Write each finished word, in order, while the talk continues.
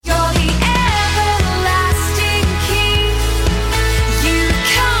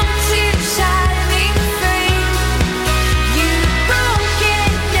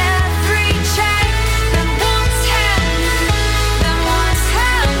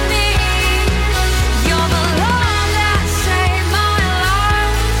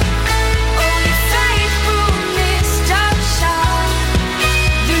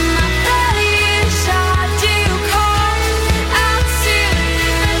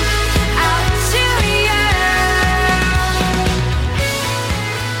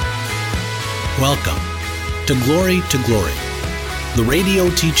to Glory, the radio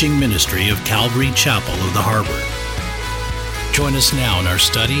teaching ministry of Calvary Chapel of the Harbor. Join us now in our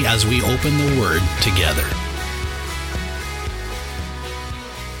study as we open the Word together.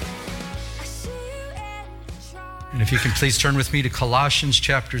 And if you can please turn with me to Colossians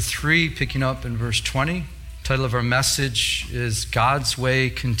chapter 3, picking up in verse 20. The title of our message is God's Way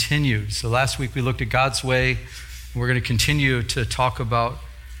Continued. So last week we looked at God's way. We're going to continue to talk about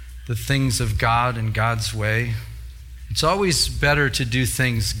the things of God and God's way. It's always better to do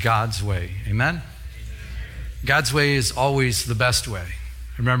things God's way. Amen? God's way is always the best way.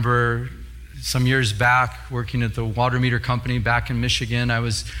 I remember some years back working at the water meter company back in Michigan. I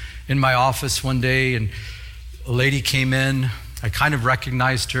was in my office one day and a lady came in. I kind of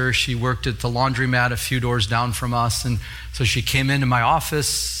recognized her. She worked at the laundromat a few doors down from us. And so she came into my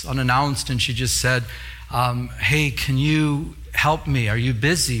office unannounced and she just said, hey, can you help me? Are you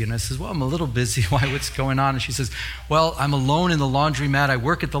busy? And I says, well, I'm a little busy. Why? What's going on? And she says, well, I'm alone in the laundromat. I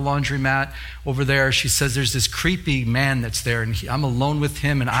work at the laundromat over there. She says, there's this creepy man that's there and I'm alone with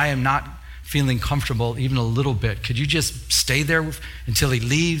him and I am not feeling comfortable even a little bit. Could you just stay there until he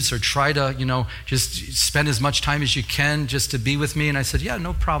leaves or try to, just spend as much time as you can just to be with me? And I said, yeah,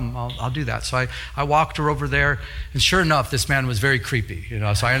 no problem. I'll do that. So I walked her over there and sure enough, this man was very creepy,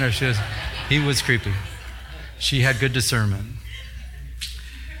 so I understood he was creepy. She had good discernment.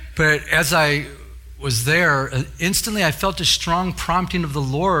 But as I was there, instantly I felt a strong prompting of the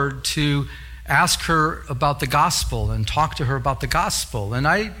Lord to ask her about the gospel and talk to her about the gospel. And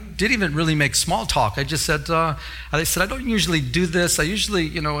I didn't even really make small talk. I just said, I don't usually do this. I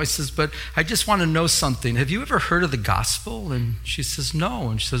usually, I says, but I just want to know something. Have you ever heard of the gospel? And she says, no.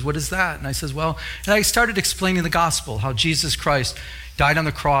 And she says, what is that? And I says, well, and I started explaining the gospel, how Jesus Christ died on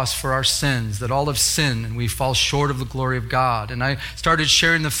the cross for our sins, that all have sinned and we fall short of the glory of God. And I started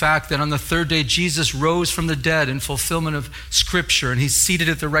sharing the fact that on the third day, Jesus rose from the dead in fulfillment of Scripture, and he's seated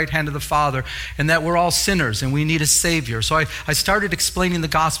at the right hand of the Father, and that we're all sinners and we need a Savior. So I started explaining the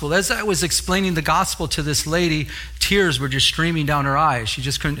gospel. As I was explaining the gospel to this lady, tears were just streaming down her eyes. She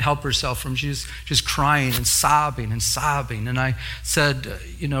just couldn't help herself from just crying and sobbing and sobbing. And I said,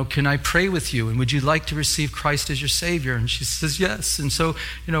 can I pray with you? And would you like to receive Christ as your Savior? And she says, yes. And so,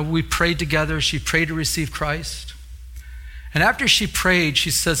 we prayed together. She prayed to receive Christ. And after she prayed,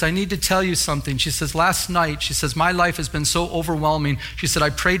 she says, I need to tell you something. She says, last night, she says, my life has been so overwhelming. She said, I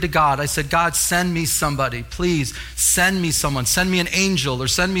prayed to God. I said, God, send me somebody. Please send me someone. Send me an angel or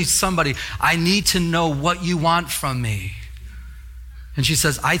send me somebody. I need to know what you want from me. And she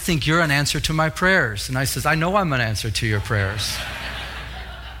says, I think you're an answer to my prayers. And I says, I know I'm an answer to your prayers.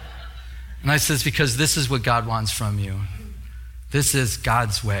 And I says, because this is what God wants from you. This is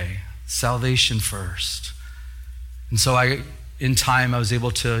God's way, salvation first. And so in time, I was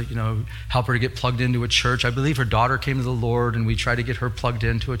able to, help her to get plugged into a church. I believe her daughter came to the Lord and we tried to get her plugged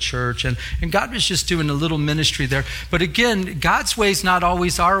into a church. And God was just doing a little ministry there. But again, God's way is not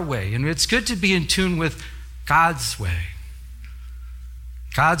always our way. And it's good to be in tune with God's way.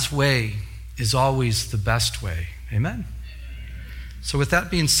 God's way is always the best way. Amen? So with that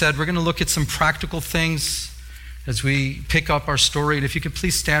being said, we're going to look at some practical things as we pick up our story. And if you could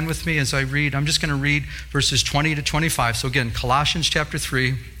please stand with me as I read. I'm just going to read verses 20 to 25. So again, Colossians chapter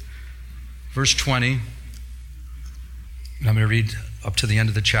 3, verse 20. And I'm going to read up to the end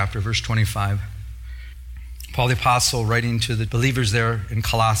of the chapter, verse 25. Paul the Apostle, writing to the believers there in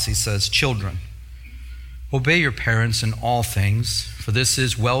Colossae, says, children, obey your parents in all things, for this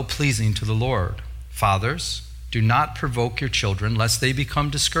is well-pleasing to the Lord. Fathers, do not provoke your children, lest they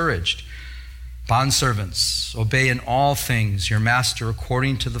become discouraged. Bondservants, obey in all things your master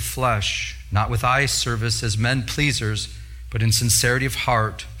according to the flesh, not with eye service as men pleasers, but in sincerity of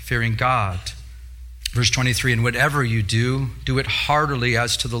heart, fearing God. Verse 23, and whatever you do, do it heartily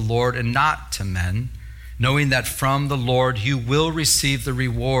as to the Lord and not to men, knowing that from the Lord you will receive the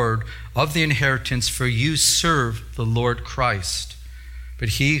reward of the inheritance, for you serve the Lord Christ. But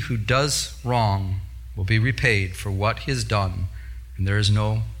he who does wrong will be repaid for what he has done, and there is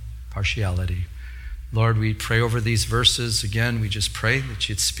no partiality. Lord, we pray over these verses. Again, we just pray that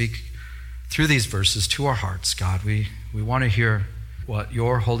you'd speak through these verses to our hearts, God. We want to hear what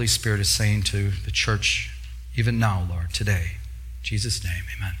your Holy Spirit is saying to the church even now, Lord, today. In Jesus' name,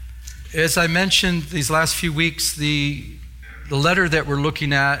 amen. As I mentioned these last few weeks, the letter that we're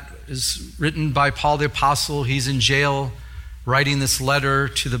looking at is written by Paul the Apostle. He's in jail writing this letter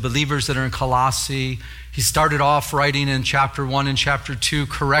to the believers that are in Colossae. He started off writing in chapter 1 and chapter 2,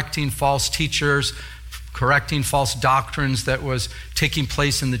 correcting false teachers, correcting false doctrines that was taking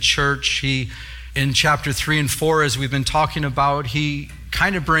place in the church. He in chapter 3 and 4, as we've been talking about, he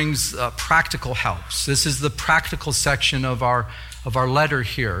kind of brings practical helps. This is the practical section of our letter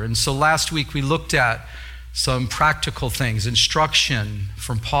here. And so last week we looked at some practical things, instruction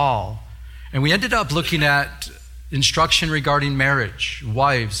from Paul. And we ended up looking at instruction regarding marriage,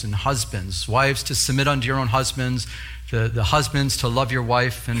 wives and husbands, wives to submit unto your own husbands, the husbands to love your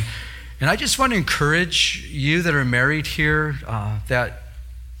wife. And I just want to encourage you that are married here,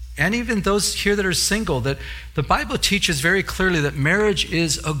 and even those here that are single, that the Bible teaches very clearly that marriage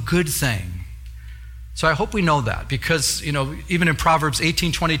is a good thing. So I hope we know that, because, even in Proverbs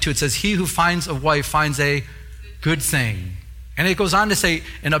 18:22, it says, he who finds a wife finds a good thing. And it goes on to say,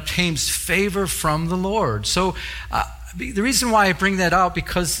 and obtains favor from the Lord. So the reason why I bring that out,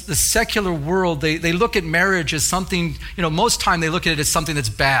 because the secular world, they look at marriage as something, most time they look at it as something that's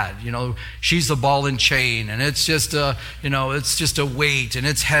bad. She's a ball and chain, and it's just a weight, and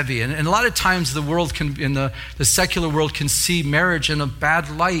it's heavy. And a lot of times the world the secular world can see marriage in a bad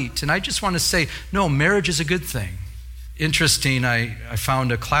light. And I just want to say, no, marriage is a good thing. Interesting, I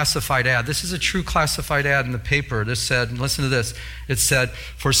found a classified ad. This is a true classified ad in the paper. This said, and listen to this, it said,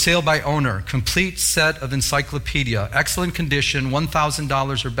 for sale by owner, complete set of encyclopedia, excellent condition,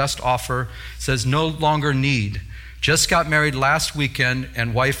 $1,000 or best offer, says no longer need. Just got married last weekend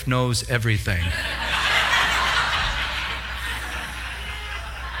and wife knows everything.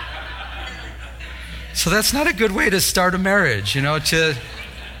 So that's not a good way to start a marriage, it's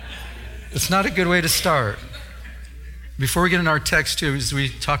not a good way to start. Before we get into our text, too, as we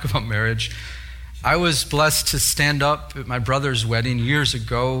talk about marriage, I was blessed to stand up at my brother's wedding years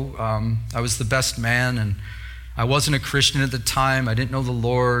ago. I was the best man, and I wasn't a Christian at the time. I didn't know the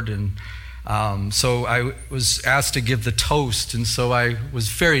Lord, and so I was asked to give the toast, and so I was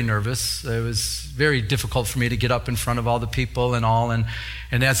very nervous. It was very difficult for me to get up in front of all the people and all, and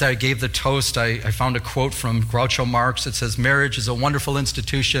as I gave the toast, I found a quote from Groucho Marx that says, marriage is a wonderful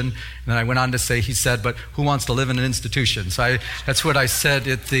institution, and then I went on to say, he said, but who wants to live in an institution? So that's what I said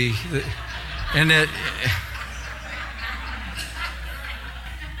at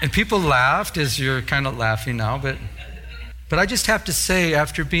and people laughed, as you're kind of laughing now, but I just have to say,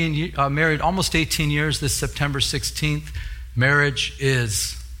 after being married almost 18 years this September 16th, marriage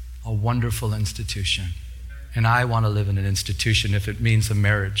is a wonderful institution. And I want to live in an institution if it means a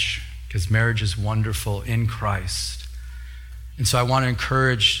marriage, because marriage is wonderful in Christ. And so I want to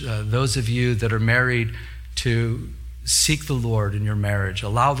encourage those of you that are married to seek the Lord in your marriage.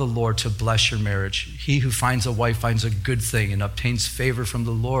 Allow the Lord to bless your marriage. He who finds a wife finds a good thing and obtains favor from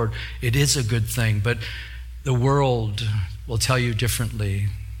the Lord. It is a good thing, but the world will tell you differently.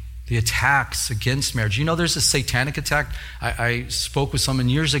 The attacks against marriage. There's a satanic attack. I spoke with someone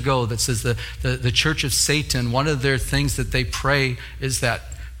years ago that says the Church of Satan, one of their things that they pray is that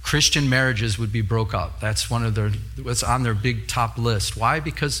Christian marriages would be broke up. That's what's on their big top list. Why?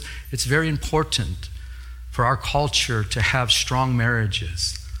 Because it's very important for our culture to have strong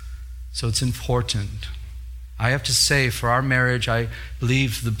marriages. So it's important. I have to say, for our marriage, I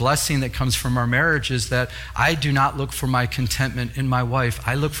believe the blessing that comes from our marriage is that I do not look for my contentment in my wife.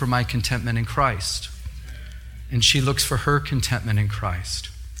 I look for my contentment in Christ. And she looks for her contentment in Christ.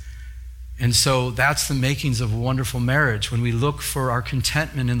 And so that's the makings of a wonderful marriage, when we look for our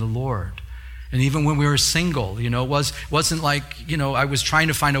contentment in the Lord. And even when we were single, it wasn't like, I was trying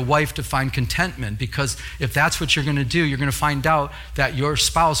to find a wife to find contentment, because if that's what you're going to do, you're going to find out that your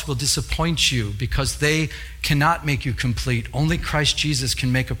spouse will disappoint you because they cannot make you complete. Only Christ Jesus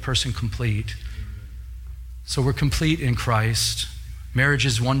can make a person complete. So we're complete in Christ. Marriage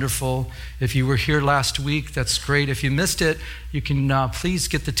is wonderful. If you were here last week, that's great. If you missed it, you can please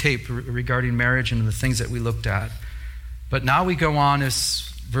get the tape regarding marriage and the things that we looked at. But now we go on as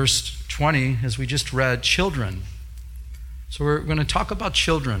verse 20, as we just read, children. So we're going to talk about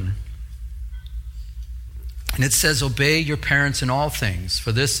children. And it says, obey your parents in all things,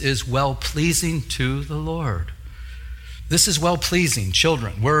 for this is well-pleasing to the Lord. This is well-pleasing,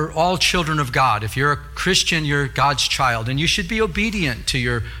 children. We're all children of God. If you're a Christian, you're God's child, and you should be obedient to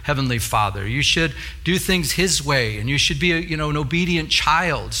your Heavenly Father. You should do things His way, and you should be an obedient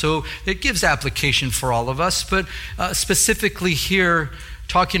child. So it gives application for all of us, but specifically here,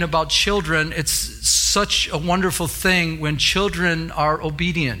 talking about children, it's such a wonderful thing when children are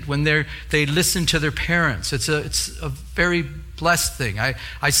obedient, when they listen to their parents. It's a very blessed thing.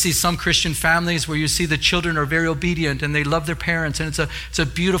 I see some Christian families where you see the children are very obedient and they love their parents, and it's a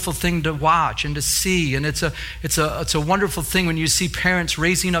beautiful thing to watch and to see, and it's a wonderful thing when you see parents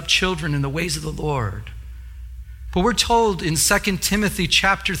raising up children in the ways of the Lord. But we're told in 2 Timothy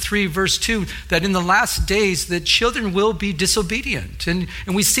chapter 3, verse 2, that in the last days that children will be disobedient. And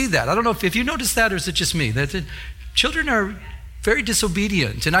we see that. I don't know if you notice that, or is it just me? That the children are very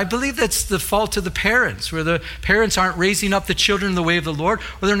disobedient. And I believe that's the fault of the parents, where the parents aren't raising up the children in the way of the Lord,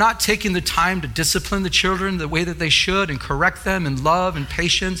 or they're not taking the time to discipline the children the way that they should and correct them in love and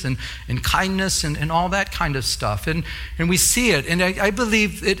patience and kindness and all that kind of stuff. And we see it. And I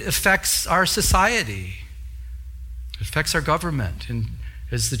believe it affects our society. It affects our government. And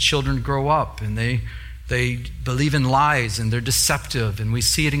as the children grow up and they believe in lies and they're deceptive, and we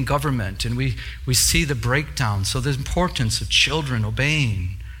see it in government, and we see the breakdown. So the importance of children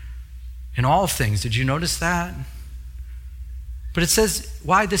obeying in all things. Did you notice that? But it says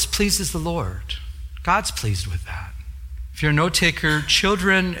why this pleases the Lord. God's pleased with that. If you're a note taker,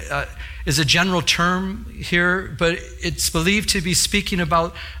 children is a general term here, but it's believed to be speaking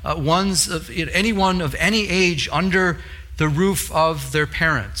about anyone of any age under the roof of their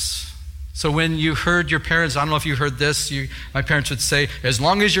parents. So when you heard your parents, I don't know if you heard this, my parents would say, as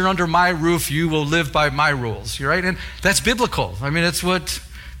long as you're under my roof, you will live by my rules, right? And that's biblical. I mean, that's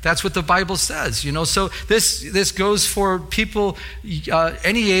what the Bible says, you know. So this goes for people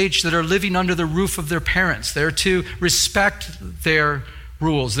any age that are living under the roof of their parents. They're to respect their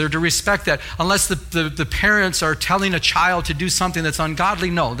rules. They're to respect that. Unless the parents are telling a child to do something that's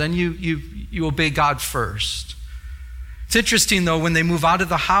ungodly, no, then you obey God first. It's interesting, though, when they move out of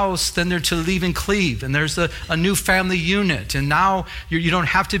the house, then they're to leave and cleave, and there's a new family unit. And now you don't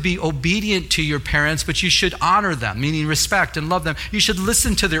have to be obedient to your parents, but you should honor them, meaning respect and love them. You should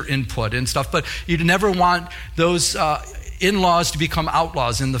listen to their input and stuff, but you'd never want those in-laws to become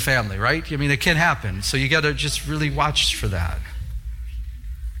outlaws in the family, right? I mean, it can happen, so you got to just really watch for that.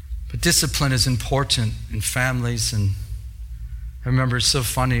 But discipline is important in families, and I remember it's so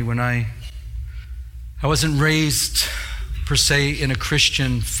funny when I wasn't raised per se in a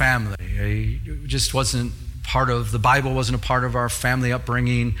Christian family. It just wasn't part of, the Bible wasn't a part of our family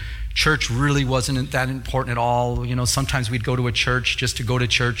upbringing. Church really wasn't that important at all. You know, sometimes we'd go to a church just to go to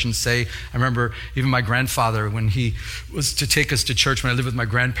church and say, I remember even my grandfather, when he was to take us to church, when I lived with my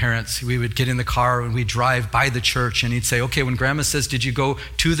grandparents, we would get in the car and we'd drive by the church, and he'd say, okay, when grandma says, did you go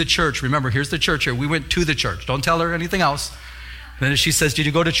to the church? Remember, here's the church here. We went to the church. Don't tell her anything else. And then if she says, did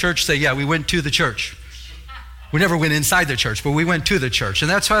you go to church? Say, yeah, we went to the church. We never went inside the church, but we went to the church. And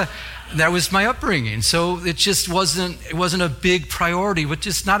that was my upbringing. So it just wasn't a big priority, which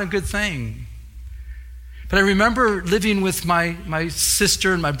is not a good thing. But I remember living with my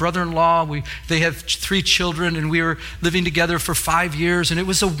sister and my brother-in-law. They have 3 children, and we were living together for 5 years. And it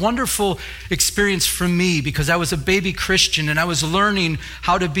was a wonderful experience for me because I was a baby Christian, and I was learning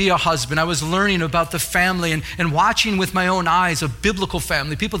how to be a husband. I was learning about the family and watching with my own eyes a biblical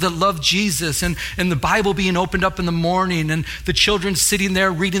family, people that love Jesus, and the Bible being opened up in the morning, and the children sitting there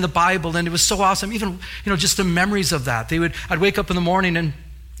reading the Bible. And it was so awesome. Even, just the memories of that. I'd wake up in the morning, and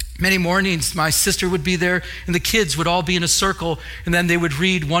many mornings, my sister would be there, and the kids would all be in a circle, and then they would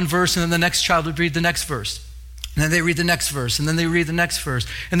read one verse, and then the next child would read the next verse. And then they read the next verse, and then they read the next verse.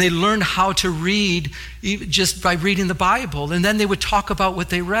 And they learned how to read just by reading the Bible. And then they would talk about what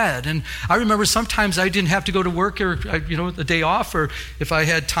they read. And I remember sometimes I didn't have to go to work or, a day off, or if I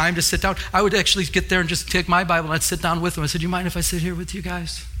had time to sit down, I would actually get there and just take my Bible, and I'd sit down with them. I said, do you mind if I sit here with you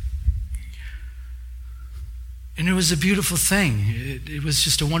guys? And it was a beautiful thing. It was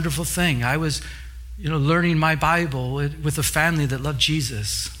just a wonderful thing. I was, learning my Bible with a family that loved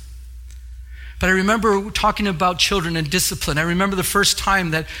Jesus. But I remember talking about children and discipline. I remember the first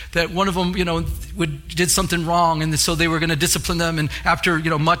time that one of them, did something wrong, and so they were going to discipline them. And after,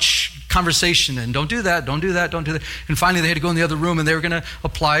 much conversation, and don't do that. And finally they had to go in the other room, and they were going to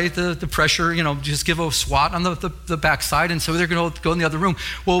apply the pressure, just give a swat on the backside. And so they're going to go in the other room.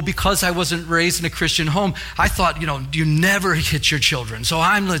 Well, because I wasn't raised in a Christian home, I thought, you never hit your children. So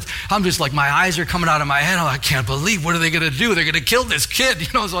I'm just like, my eyes are coming out of my head. I can't believe, what are they going to do? They're going to kill this kid.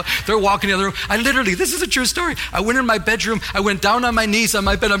 So they're walking in the other room. This is a true story. I went in my bedroom. I went down on my knees on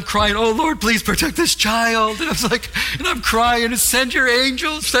my bed. I'm crying, oh Lord, please protect this child. And I was like, and I'm crying, send your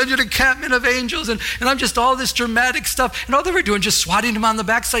angels, send your encampment of angels. And I'm just all this dramatic stuff. And all they were doing, just swatting him on the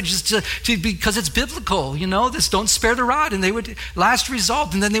backside just because it's biblical, this don't spare the rod. And they would, last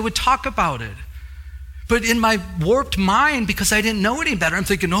result, and then they would talk about it. But in my warped mind, because I didn't know any better, I'm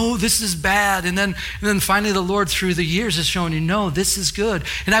thinking, oh, this is bad. And then finally the Lord through the years is showing you, no, this is good.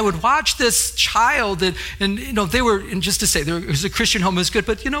 And I would watch this child they were, and just to say, it was a Christian home, it was good,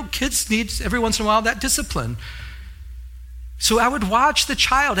 but kids need every once in a while that discipline. So I would watch the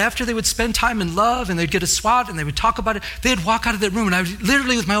child after they would spend time in love, and they'd get a swat, and they would talk about it. They'd walk out of that room, and I would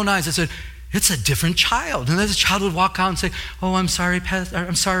literally with my own eyes, I said, it's a different child. And then the child would walk out and say, oh, I'm sorry,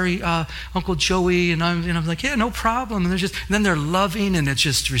 Uncle Joey. And I'm like, yeah, no problem. And then they're loving and it's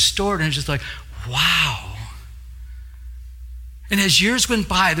just restored. And it's just like, wow. And as years went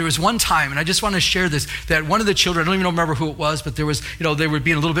by, there was one time, and I just want to share this, that one of the children, I don't even remember who it was, but there was, they were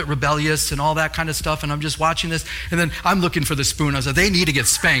being a little bit rebellious and all that kind of stuff, and I'm just watching this, and then I'm looking for the spoon. I was like, they need to get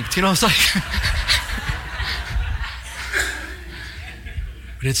spanked. It's like...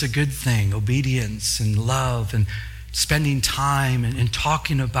 But it's a good thing, obedience and love and spending time and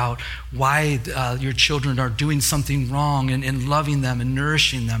talking about why your children are doing something wrong and loving them and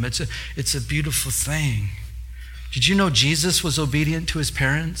nourishing them. It's a beautiful thing. Did you know Jesus was obedient to his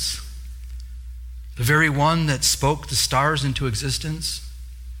parents? The very one that spoke the stars into existence,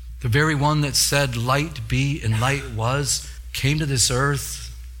 the very one that said, light be and light was, came to this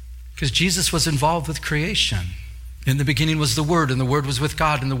earth because Jesus was involved with creation. In the beginning was the Word, and the Word was with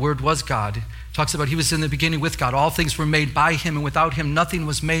God, and the Word was God. It talks about he was in the beginning with God. All things were made by him, and without him nothing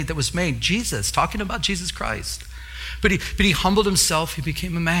was made that was made. Jesus, talking about Jesus Christ. But he humbled himself, he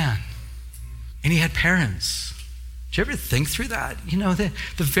became a man. And he had parents. Did you ever think through that?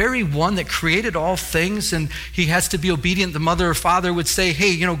 The very one that created all things, and he has to be obedient. The mother or father would say,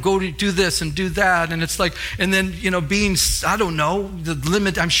 hey, go do this and do that. And it's like, and then, being, I don't know, the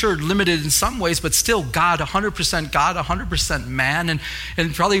limit, I'm sure limited in some ways, but still God, 100% man.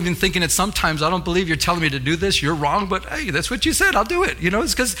 And probably even thinking that sometimes, I don't believe you're telling me to do this. You're wrong, but hey, that's what you said. I'll do it.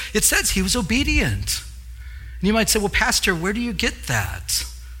 It's because it says he was obedient. And you might say, well, Pastor, where do you get that?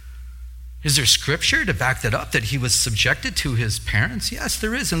 Is there scripture to back that up, that he was subjected to his parents? Yes,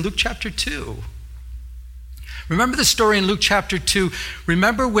 there is in Luke chapter 2. Remember the story in Luke chapter 2?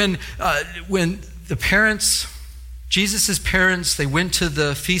 Remember when the parents, Jesus' parents, they went to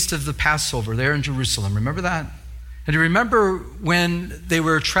the feast of the Passover there in Jerusalem. Remember that? And do you remember when they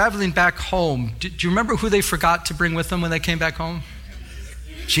were traveling back home, do you remember who they forgot to bring with them when they came back home?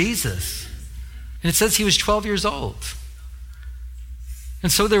 Jesus. And it says he was 12 years old.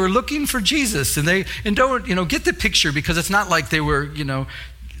 And so they were looking for Jesus, and don't, get the picture, because it's not like they were,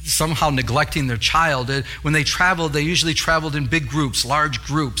 somehow neglecting their child. When they traveled, they usually traveled in big groups, large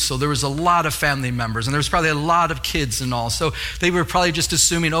groups. So there was a lot of family members, and there was probably a lot of kids and all. So they were probably just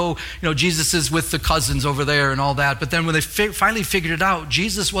assuming, Jesus is with the cousins over there and all that. But then when they finally figured it out,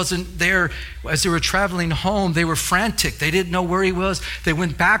 Jesus wasn't there as they were traveling home. They were frantic. They didn't know where he was. They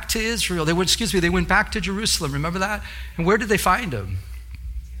went back to Israel. They went back to Jerusalem. Remember that? And where did they find him?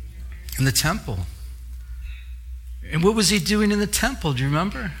 In the temple. And what was he doing in the temple? Do you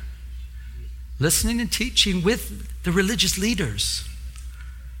remember? Listening and teaching with the religious leaders.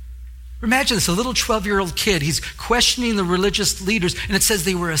 Imagine this, a little 12-year-old kid, he's questioning the religious leaders, and it says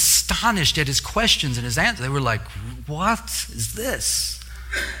they were astonished at his questions and his answers. They were like, what is this?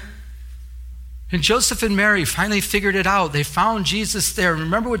 And Joseph and Mary finally figured it out. They found Jesus there.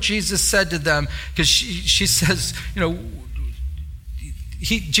 Remember what Jesus said to them, because she says,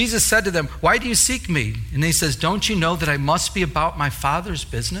 Jesus said to them, why do you seek me? And he says, don't you know that I must be about my Father's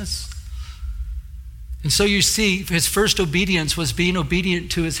business? And so you see, his first obedience was being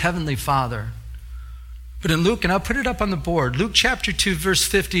obedient to his heavenly Father. But in Luke, and I'll put it up on the board, Luke chapter 2, verse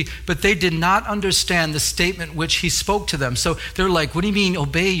 50, but they did not understand the statement which he spoke to them. So they're like, what do you mean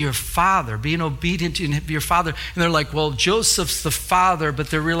obey your father, being obedient to your father? And they're like, well, Joseph's the father,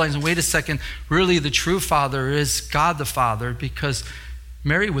 but they're realizing, wait a second, really the true father is God the Father, because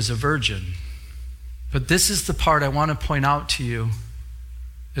Mary was a virgin. But this is the part I want to point out to you.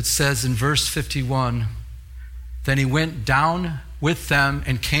 It says in verse 51, then he went down with them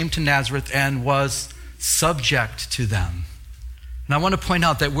and came to Nazareth and was subject to them. And I want to point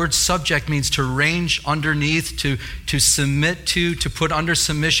out that word subject means to range underneath, to submit to put under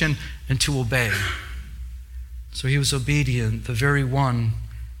submission, and to obey. So he was obedient. The very one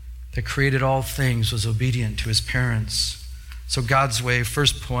that created all things was obedient to his parents. So God's way,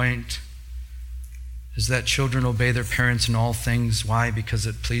 first point, is that children obey their parents in all things. Why? Because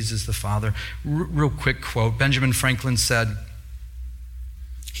it pleases the Father. Real quick quote. Benjamin Franklin said,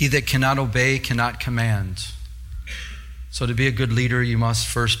 he that cannot obey cannot command. So to be a good leader, you must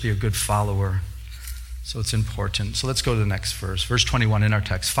first be a good follower. So it's important. So let's go to the next verse. Verse 21 in our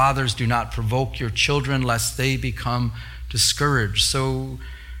text. Fathers, do not provoke your children lest they become discouraged. So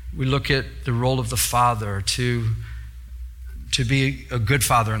we look at the role of the father to be a good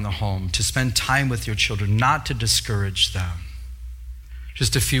father in the home, to spend time with your children, not to discourage them.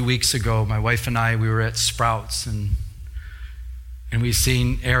 Just a few weeks ago, my wife and I, we were at Sprouts, and And we've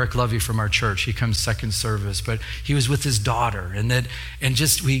seen Eric Lovey from our church. He comes second service, but he was with his daughter.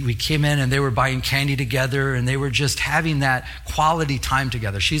 We came in and they were buying candy together and they were just having that quality time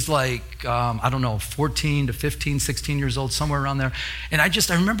together. She's like, 14 to 15, 16 years old, somewhere around there. And I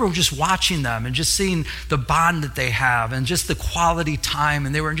remember just watching them and just seeing the bond that they have and just the quality time.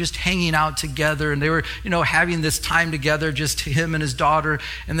 And they were just hanging out together and they were, having this time together, just him and his daughter.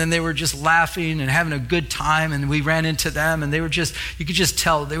 And then they were just laughing and having a good time. And we ran into them and they were just, you could just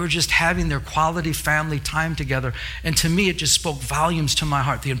tell they were just having their quality family time together. And to me, it just spoke volumes to my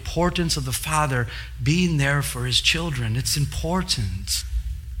heart, the importance of the father being there for his children. It's important.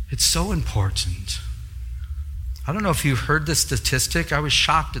 It's so important. I don't know if you've heard this statistic. I was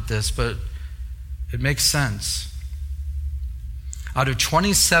shocked at this, but it makes sense. Out of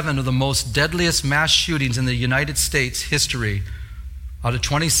 27 of the most deadliest mass shootings in the United States history, out of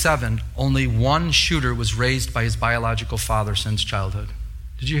 27, only one shooter was raised by his biological father since childhood.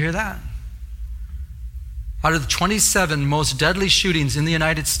 Did you hear that? Out of the 27 most deadly shootings in the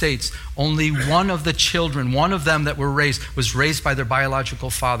United States, only one of the children, one of them that were raised, was raised by their biological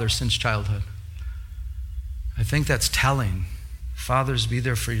father since childhood. I think that's telling. Fathers, be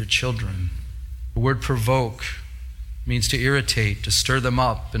there for your children. The word provoke means to irritate, to stir them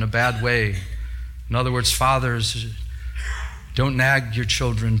up in a bad way. In other words, fathers, don't nag your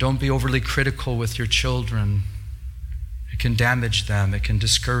children. Don't be overly critical with your children. It can damage them. It can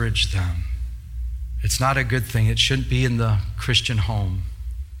discourage them. It's not a good thing. It shouldn't be in the Christian home.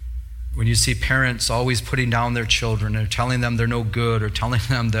 When you see parents always putting down their children or telling them they're no good or telling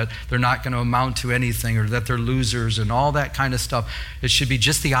them that they're not going to amount to anything or that they're losers and all that kind of stuff, it should be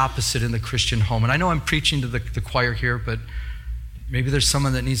just the opposite in the Christian home. And I know I'm preaching to the choir here, but maybe there's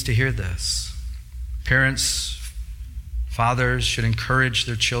someone that needs to hear this. Parents, fathers should encourage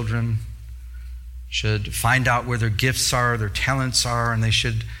their children, should find out where their gifts are, their talents are, and they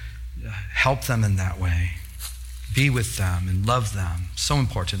should help them in that way. Be with them and love them. So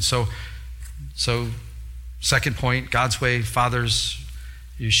important. So second point, God's way, fathers,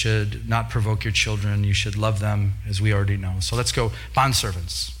 you should not provoke your children. You should love them, as we already know. So let's go.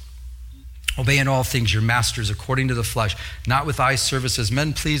 Bondservants. Obey in all things your masters according to the flesh, not with eye service as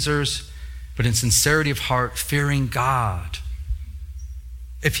men pleasers, but in sincerity of heart, fearing God.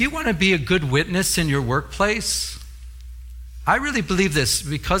 If you want to be a good witness in your workplace, I really believe this,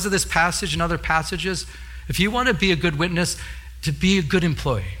 because of this passage and other passages, if you want to be a good witness, to be a good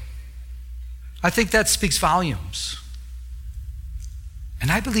employee. I think that speaks volumes.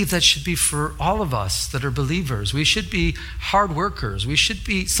 And I believe that should be for all of us that are believers. We should be hard workers.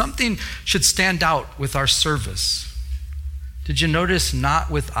 Something should stand out with our service. Did you notice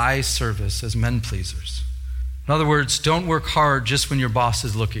not with eye service as men pleasers? In other words, don't work hard just when your boss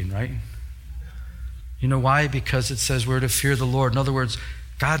is looking, right? You know why? Because it says we're to fear the Lord. In other words,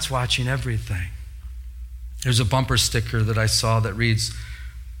 God's watching everything. There's a bumper sticker that I saw that reads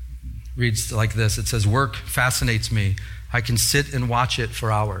like this. It says, work fascinates me. I can sit and watch it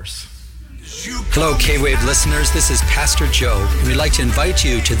for hours. Hello, K-Wave listeners. This is Pastor Joe, and we'd like to invite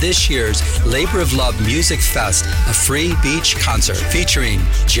you to this year's Labor of Love Music Fest, a free beach concert featuring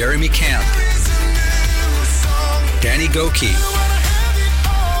Jeremy Camp, Danny Goki,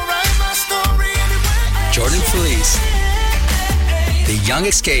 Jordan Felice, The Young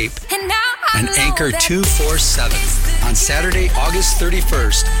Escape, and Anchor 247 on Saturday, August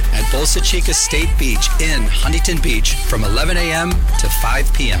 31st at Bolsa Chica State Beach in Huntington Beach from 11 a.m. to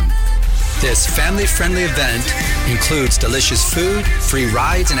 5 p.m. This family-friendly event includes delicious food, free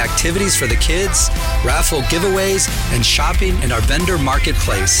rides and activities for the kids, raffle giveaways, and shopping in our vendor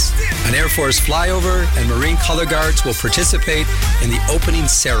marketplace. An Air Force flyover and Marine Color Guards will participate in the opening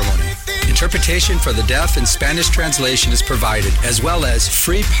ceremony. Interpretation for the deaf and Spanish translation is provided, as well as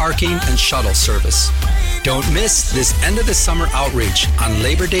free parking and shuttle service. Don't miss this end of the summer outreach on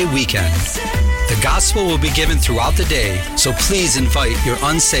Labor Day weekend. The gospel will be given throughout the day, so please invite your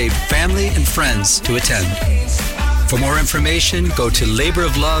unsaved family and friends to attend. For more information, go to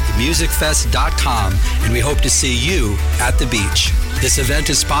laboroflovemusicfest.com, and we hope to see you at the beach. This event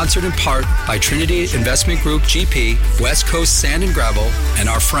is sponsored in part by Trinity Investment Group GP, West Coast Sand and Gravel, and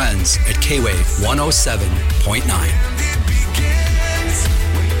our friends at K-Wave 107.9.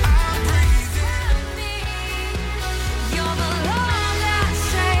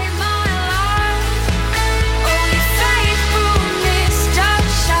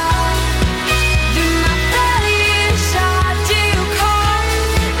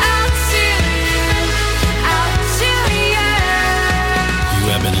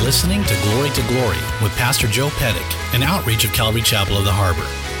 Listening to Glory with Pastor Joe Pettick, an outreach of Calvary Chapel of the Harbor.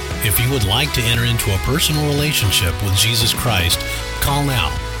 If you would like to enter into a personal relationship with Jesus Christ, call now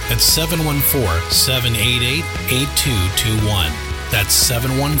at 714-788-8221. That's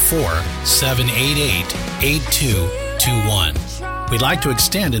 714-788-8221. We'd like to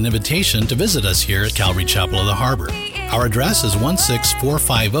extend an invitation to visit us here at Calvary Chapel of the Harbor. Our address is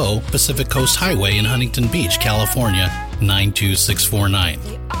 16450 Pacific Coast Highway in Huntington Beach, California, 92649.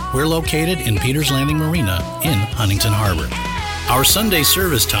 We're located in Peters Landing Marina in Huntington Harbor. Our Sunday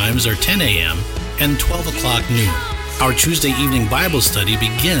service times are 10 a.m. and 12 o'clock noon. Our Tuesday evening Bible study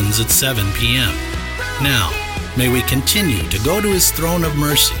begins at 7 p.m. Now, may we continue to go to His throne of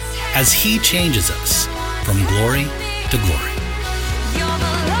mercy as He changes us from glory to glory.